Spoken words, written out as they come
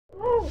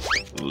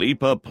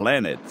Lipa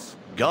Planets,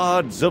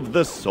 gods of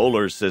the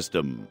solar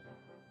system.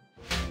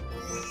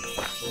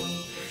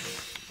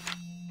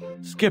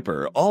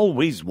 Skipper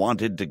always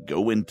wanted to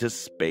go into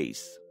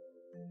space.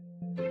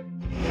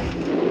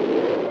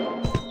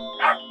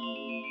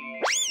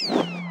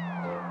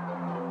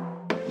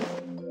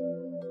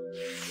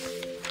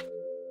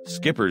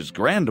 Skipper's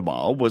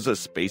grandma was a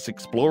space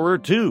explorer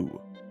too.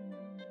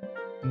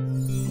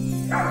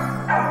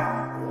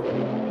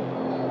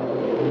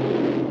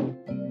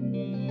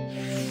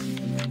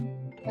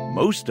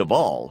 Most of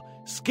all,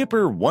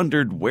 Skipper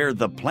wondered where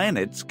the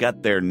planets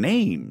got their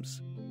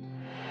names.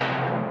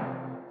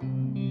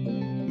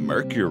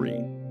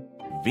 Mercury,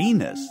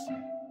 Venus,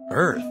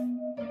 Earth,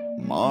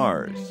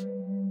 Mars,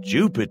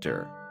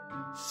 Jupiter,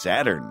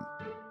 Saturn,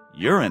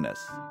 Uranus,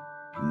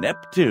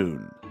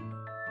 Neptune.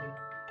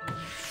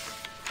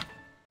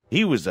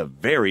 He was a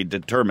very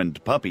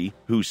determined puppy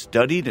who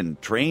studied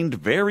and trained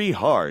very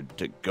hard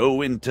to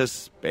go into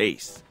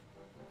space.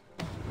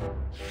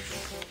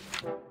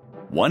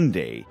 One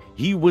day,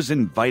 he was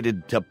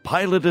invited to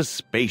pilot a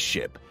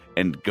spaceship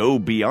and go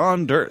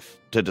beyond Earth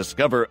to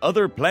discover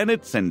other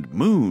planets and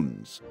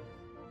moons.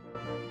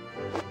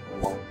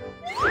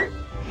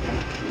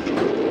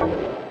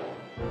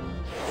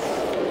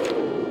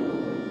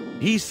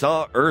 He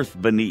saw Earth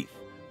beneath,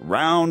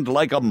 round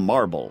like a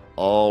marble,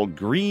 all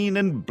green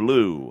and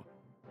blue.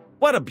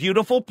 What a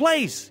beautiful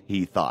place,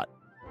 he thought.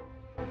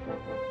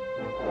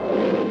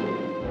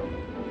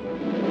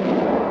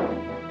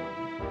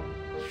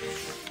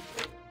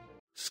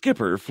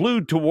 Skipper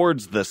flew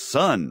towards the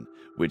sun,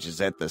 which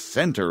is at the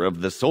center of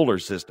the solar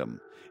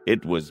system.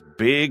 It was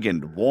big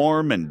and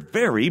warm and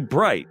very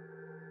bright.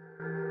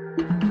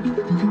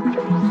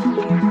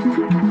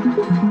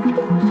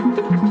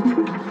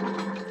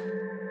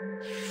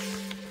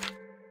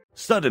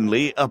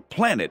 Suddenly, a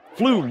planet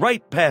flew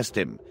right past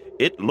him.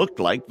 It looked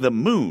like the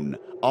moon,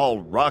 all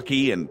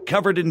rocky and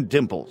covered in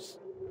dimples.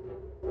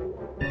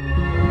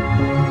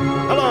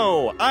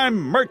 Hello, I'm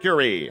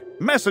Mercury,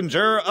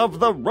 messenger of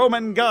the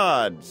Roman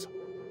gods.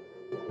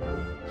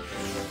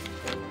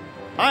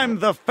 I'm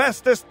the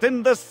fastest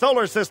in the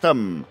solar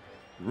system.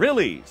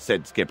 Really,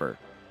 said Skipper.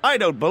 I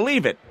don't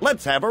believe it.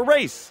 Let's have a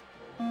race.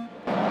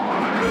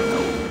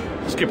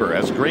 Skipper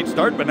has a great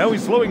start, but now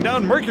he's slowing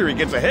down. Mercury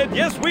gets ahead.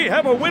 Yes, we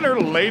have a winner,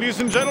 ladies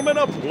and gentlemen.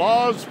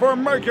 Applause for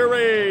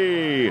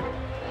Mercury.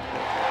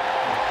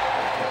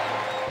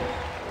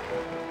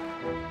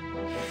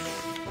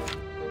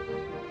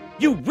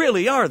 You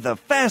really are the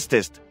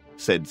fastest,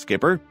 said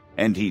Skipper,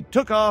 and he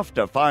took off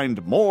to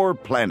find more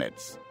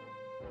planets.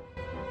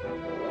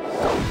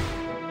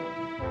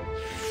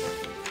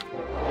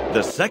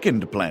 The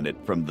second planet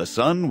from the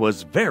sun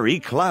was very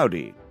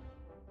cloudy.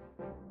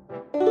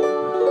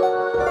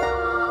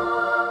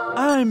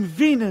 I'm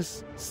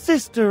Venus,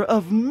 sister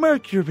of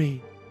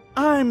Mercury.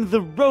 I'm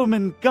the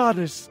Roman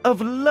goddess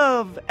of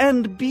love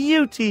and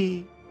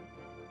beauty.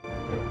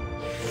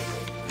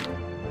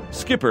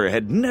 Skipper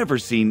had never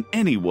seen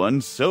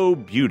anyone so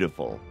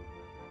beautiful.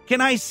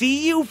 Can I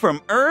see you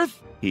from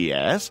Earth? He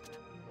asked.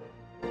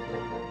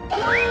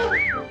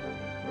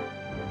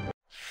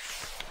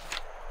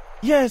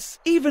 Yes,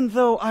 even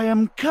though I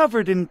am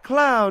covered in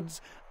clouds,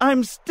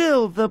 I'm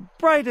still the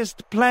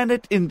brightest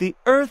planet in the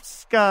Earth's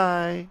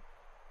sky.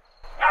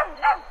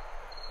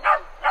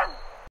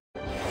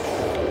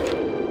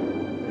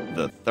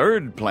 The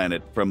third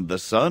planet from the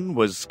sun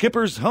was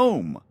Skipper's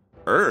home,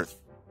 Earth.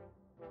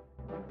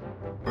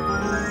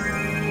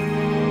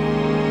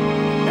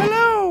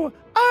 Hello,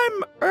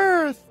 I'm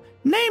Earth,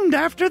 named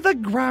after the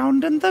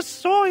ground and the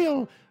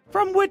soil,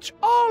 from which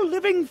all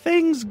living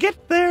things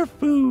get their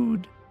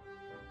food.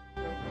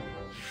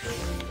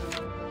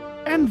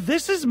 And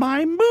this is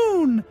my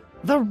moon.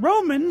 The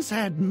Romans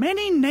had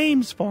many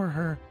names for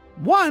her.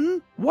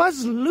 One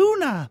was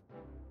Luna.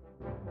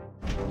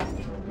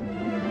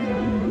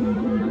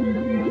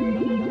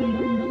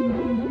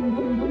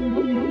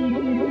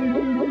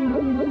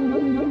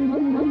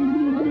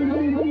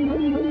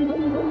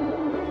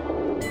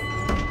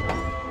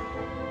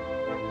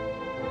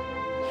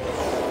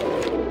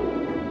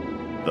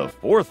 The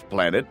fourth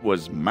planet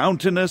was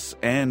mountainous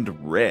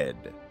and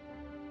red.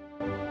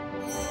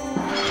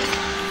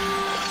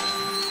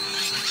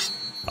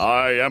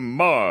 I am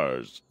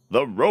Mars,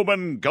 the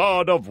Roman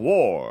god of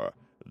war.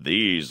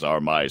 These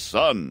are my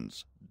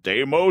sons,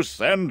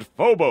 Deimos and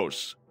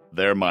Phobos.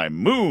 They're my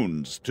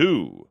moons,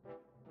 too.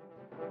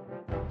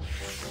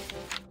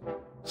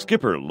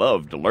 Skipper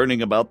loved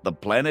learning about the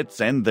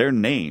planets and their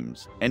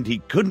names, and he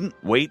couldn't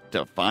wait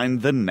to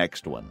find the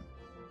next one.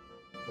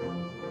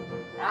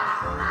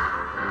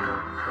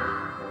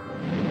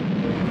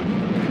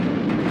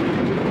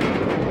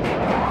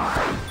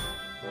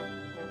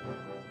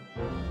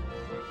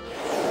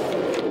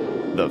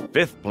 The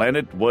fifth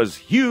planet was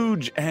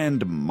huge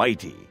and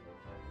mighty.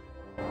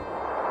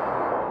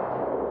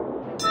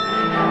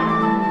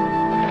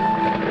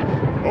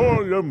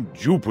 I am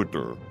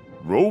Jupiter,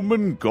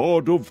 Roman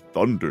god of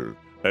thunder,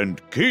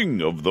 and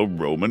king of the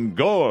Roman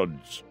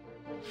gods.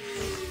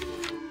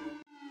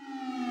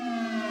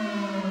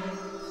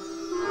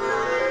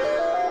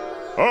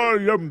 I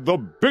am the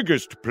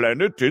biggest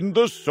planet in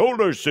the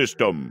solar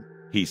system,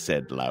 he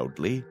said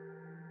loudly.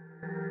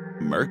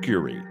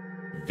 Mercury,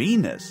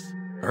 Venus,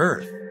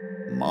 Earth,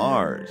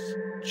 Mars,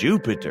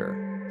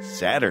 Jupiter,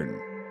 Saturn,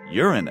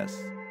 Uranus,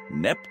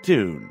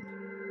 Neptune.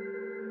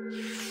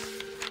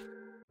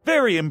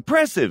 Very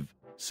impressive,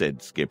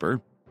 said Skipper,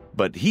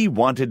 but he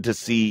wanted to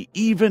see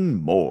even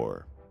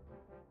more.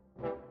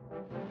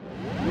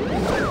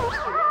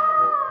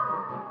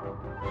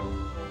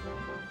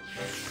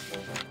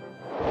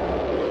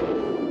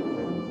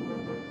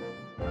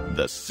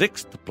 The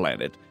sixth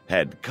planet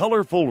had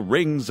colorful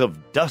rings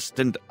of dust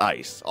and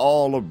ice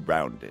all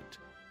around it.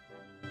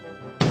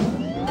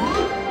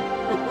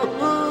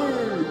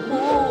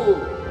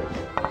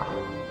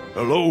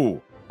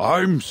 Hello,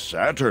 I'm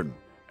Saturn,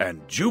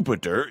 and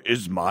Jupiter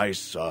is my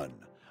son.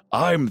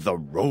 I'm the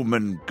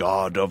Roman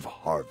god of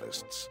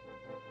harvests.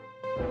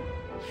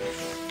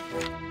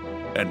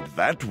 And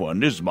that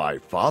one is my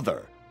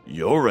father,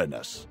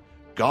 Uranus,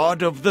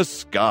 god of the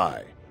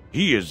sky.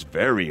 He is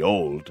very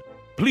old.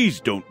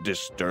 Please don't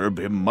disturb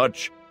him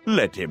much.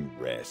 Let him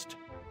rest.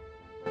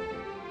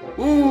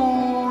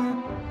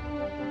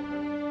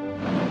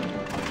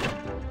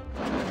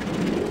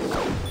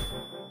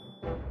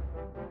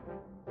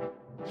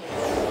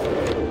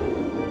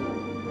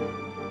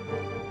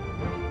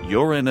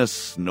 Uranus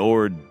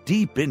snored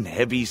deep in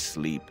heavy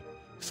sleep.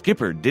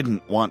 Skipper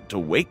didn't want to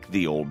wake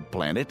the old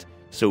planet,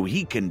 so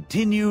he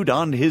continued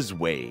on his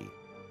way.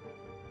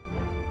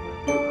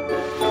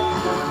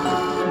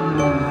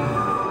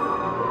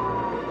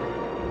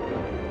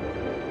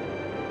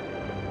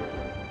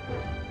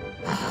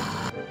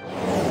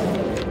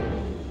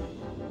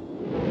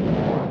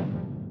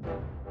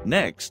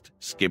 Next,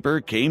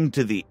 Skipper came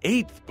to the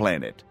eighth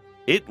planet.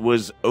 It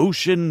was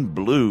Ocean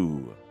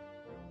Blue.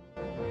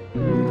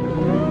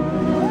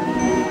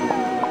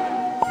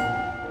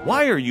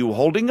 Why are you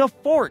holding a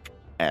fork?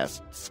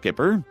 Asked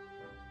Skipper.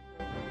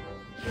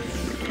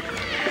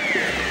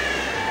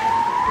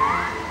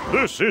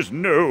 This is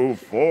no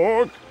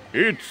fork.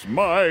 It's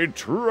my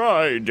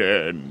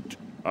trident.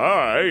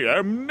 I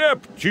am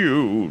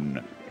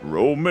Neptune,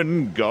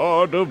 Roman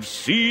god of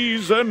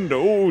seas and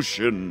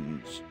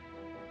oceans.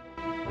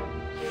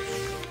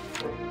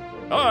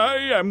 I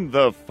am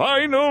the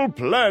final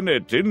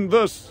planet in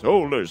the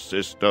solar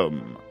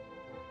system.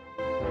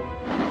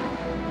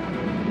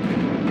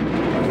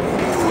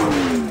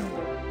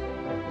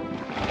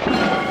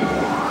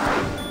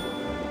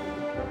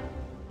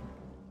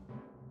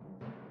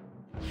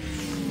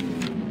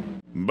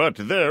 But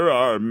there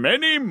are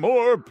many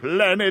more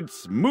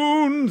planets,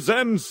 moons,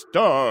 and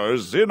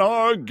stars in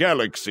our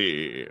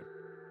galaxy.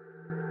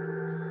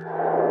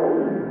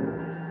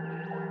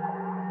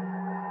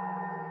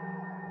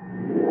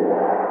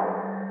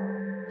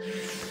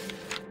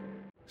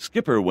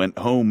 Skipper went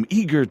home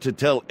eager to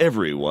tell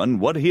everyone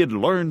what he had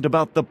learned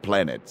about the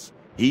planets.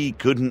 He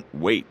couldn't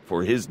wait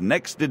for his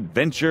next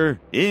adventure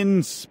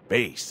in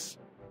space.